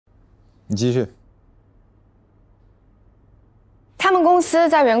你继续。他们公司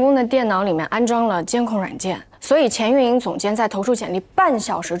在员工的电脑里面安装了监控软件，所以前运营总监在投出简历半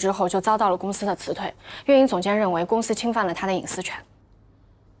小时之后就遭到了公司的辞退。运营总监认为公司侵犯了他的隐私权。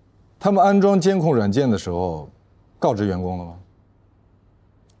他们安装监控软件的时候，告知员工了吗？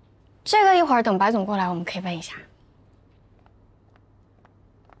这个一会儿等白总过来，我们可以问一下。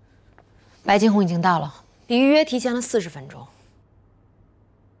白金红已经到了，比预约提前了40分钟。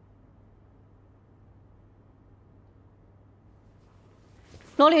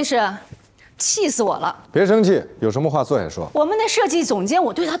 罗律师，气死我了！别生气，有什么话坐下说。我们的设计总监，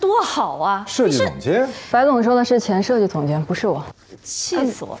我对他多好啊！设计总监，白总说的是前设计总监，不是我。气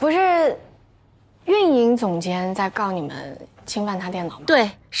死我！不是，运营总监在告你们侵犯他电脑吗？对，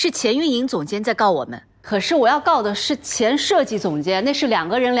是前运营总监在告我们。可是我要告的是前设计总监，那是2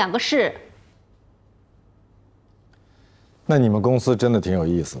个人2个事。那你们公司真的挺有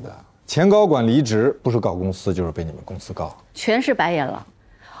意思的，前高管离职，不是告公司，就是被你们公司告，全是白眼了。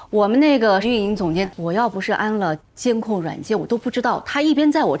 我们那个运营总监，我要不是安了监控软件，我都不知道他一边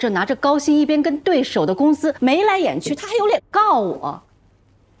在我这拿着高薪，一边跟对手的公司眉来眼去，他还有脸告我。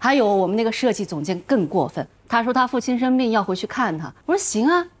还有我们那个设计总监更过分，他说他父亲生病要回去看他，我说行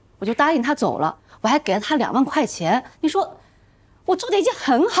啊，我就答应他走了，我还给了他2万块钱。你说我做的已经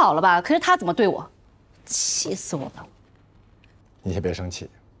很好了吧？可是他怎么对我，气死我了！你先别生气，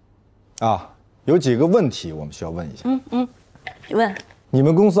啊，有几个问题我们需要问一下。你问。 你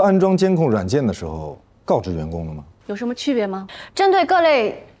们公司安装监控软件的时候，告知员工了吗？有什么区别吗？针对各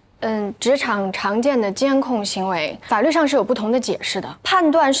类职场常见的监控行为，法律上是有不同的解释的。判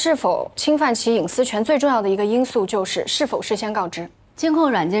断是否侵犯其隐私权，最重要的一个因素就是是否事先告知。监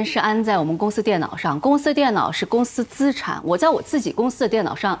控软件是安在我们公司电脑上，公司电脑是公司资产。我在我自己公司的电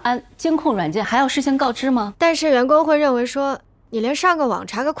脑上安监控软件，还要事先告知吗？但是员工会认为说，你连上个网、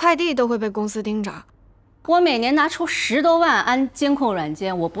查个快递都会被公司盯着。 我每年拿出10多万安监控软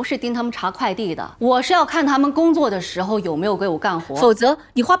件，我不是盯他们查快递的，我是要看他们工作的时候有没有给我干活。否则，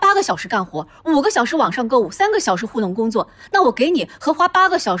你花8个小时干活，5个小时网上购物，3个小时糊弄工作，那我给你和花8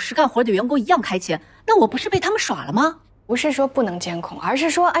个小时干活的员工一样开钱，那我不是被他们耍了吗？不是说不能监控，而是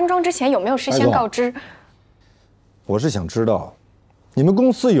说安装之前有没有事先告知。我是想知道，你们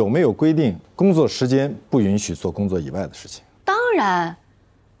公司有没有规定工作时间不允许做工作以外的事情？当然。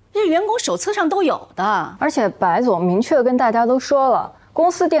 这员工手册上都有的，而且白总明确跟大家都说了，公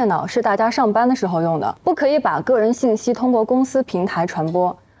司电脑是大家上班的时候用的，不可以把个人信息通过公司平台传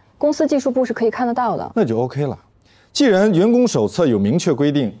播，公司技术部是可以看得到的。那就 OK 了。既然员工手册有明确规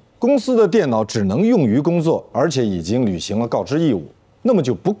定，公司的电脑只能用于工作，而且已经履行了告知义务，那么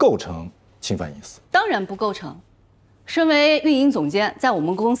就不构成侵犯隐私。当然不构成。身为运营总监，在我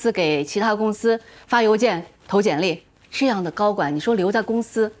们公司给其他公司发邮件、投简历，这样的高管，你说留在公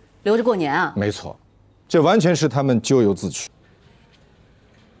司？ 留着过年啊？没错，这完全是他们咎由自取。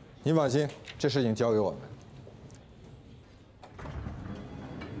您放心，这事情交给我们。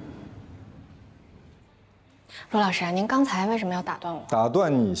罗老师，您刚才为什么要打断我？打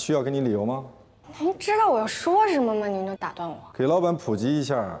断你需要给你理由吗？您知道我要说什么吗？您就打断我。给老板普及一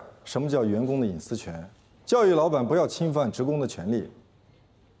下什么叫员工的隐私权，教育老板不要侵犯职工的权利，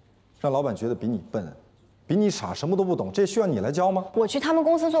让老板觉得比你笨。 比你傻，什么都不懂，这需要你来教吗？我去他们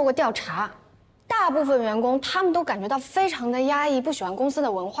公司做过调查，大部分员工他们都感觉到非常的压抑，不喜欢公司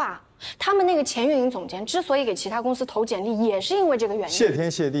的文化。他们那个前运营总监之所以给其他公司投简历，也是因为这个原因。谢天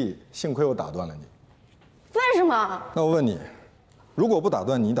谢地，幸亏我打断了你。为什么？那我问你，如果不打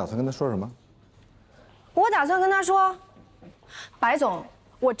断你，打算跟他说什么？我打算跟他说，白总。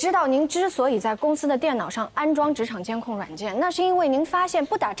 我知道您之所以在公司的电脑上安装职场监控软件，那是因为您发现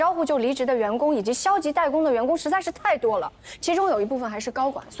不打招呼就离职的员工以及消极怠工的员工实在是太多了，其中有一部分还是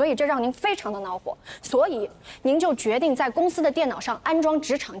高管，所以这让您非常的恼火，所以您就决定在公司的电脑上安装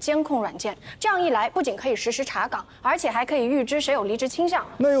职场监控软件。这样一来，不仅可以实时查岗，而且还可以预知谁有离职倾向。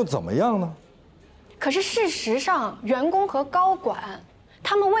那又怎么样呢？可是事实上，员工和高管。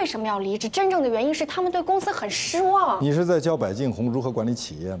 他们为什么要离职？真正的原因是他们对公司很失望。你是在教白敬红如何管理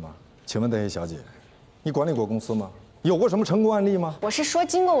企业吗？请问戴叶小姐，你管理过公司吗？有过什么成功案例吗？我是说，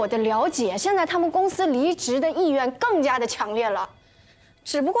经过我的了解，现在他们公司离职的意愿更加的强烈了。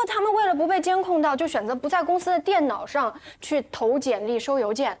只不过他们为了不被监控到，就选择不在公司的电脑上去投简历、收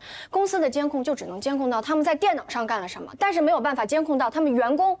邮件。公司的监控就只能监控到他们在电脑上干了什么，但是没有办法监控到他们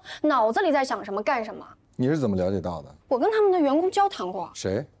员工脑子里在想什么、干什么。 你是怎么了解到的？我跟他们的员工交谈过。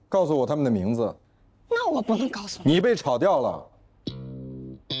谁？告诉我他们的名字。那我不能告诉你。你被炒掉了。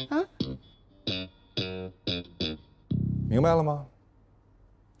啊？明白了吗？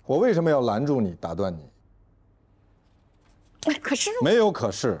我为什么要拦住你、打断你？可是没有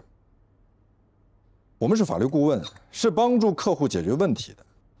可是，我们是法律顾问，是帮助客户解决问题的，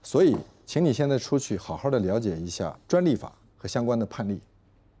所以，请你现在出去好好的了解一下专利法和相关的判例。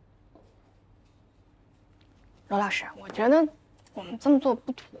罗老师，我觉得我们这么做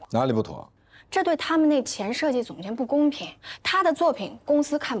不妥。哪里不妥？这对他们那前设计总监不公平。他的作品公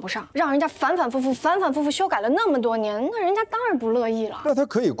司看不上，让人家反反复复修改了那么多年，那人家当然不乐意了。那他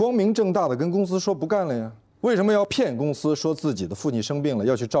可以光明正大的跟公司说不干了呀。为什么要骗公司说自己的父亲生病了，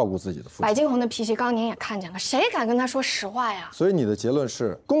要去照顾自己的父亲？白金红的脾气，刚刚您也看见了，谁敢跟他说实话呀？所以你的结论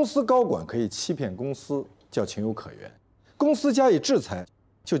是，公司高管可以欺骗公司，叫情有可原；公司加以制裁，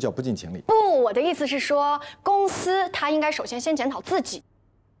就叫不近情理。不，我的意思是说，公司他应该首先检讨自己。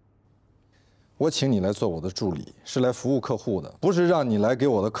我请你来做我的助理，是来服务客户的，不是让你来给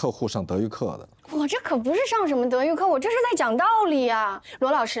我的客户上德育课的。我这可不是上什么德育课，我这是在讲道理呀。罗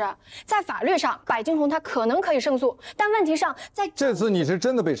老师，在法律上，白金红他可能可以胜诉，但问题上在这次你是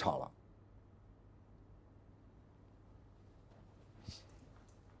真的被炒了。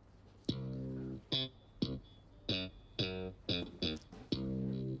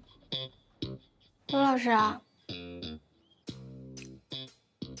罗老师啊，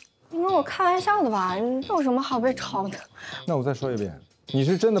你跟我开玩笑的吧？这有什么好被炒的？那我再说一遍，你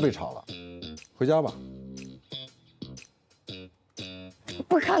是真的被炒了，回家吧。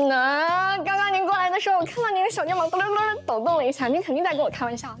不可能！刚刚您过来的时候，我看到您的小肩膀咯咯咯抖动了一下，您肯定在跟我开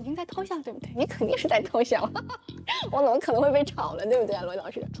玩笑，您在偷笑对不对？你肯定是在偷笑，我怎么可能会被炒了，对不对，罗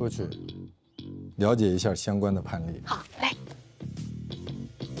老师？出去了解一下相关的判例。好，来。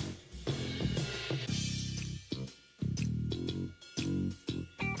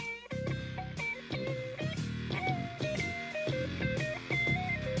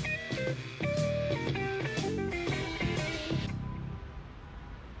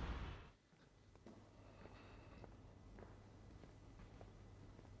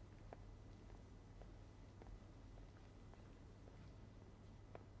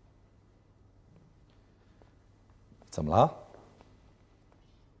怎么了？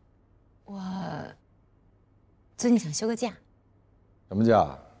我最近想休个假，什么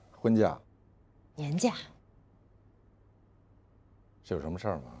假？婚假？年假。是有什么事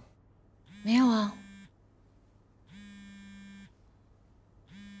儿吗？没有啊。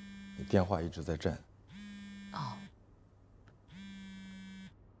你电话一直在震。哦。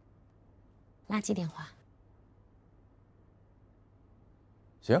垃圾电话。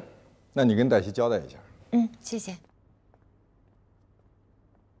行，那你跟黛西交代一下。嗯，谢谢。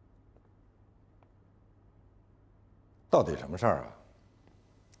到底什么事儿啊？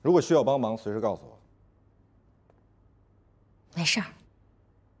如果需要帮忙，随时告诉我。没事儿。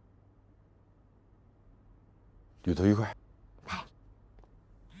旅途愉快。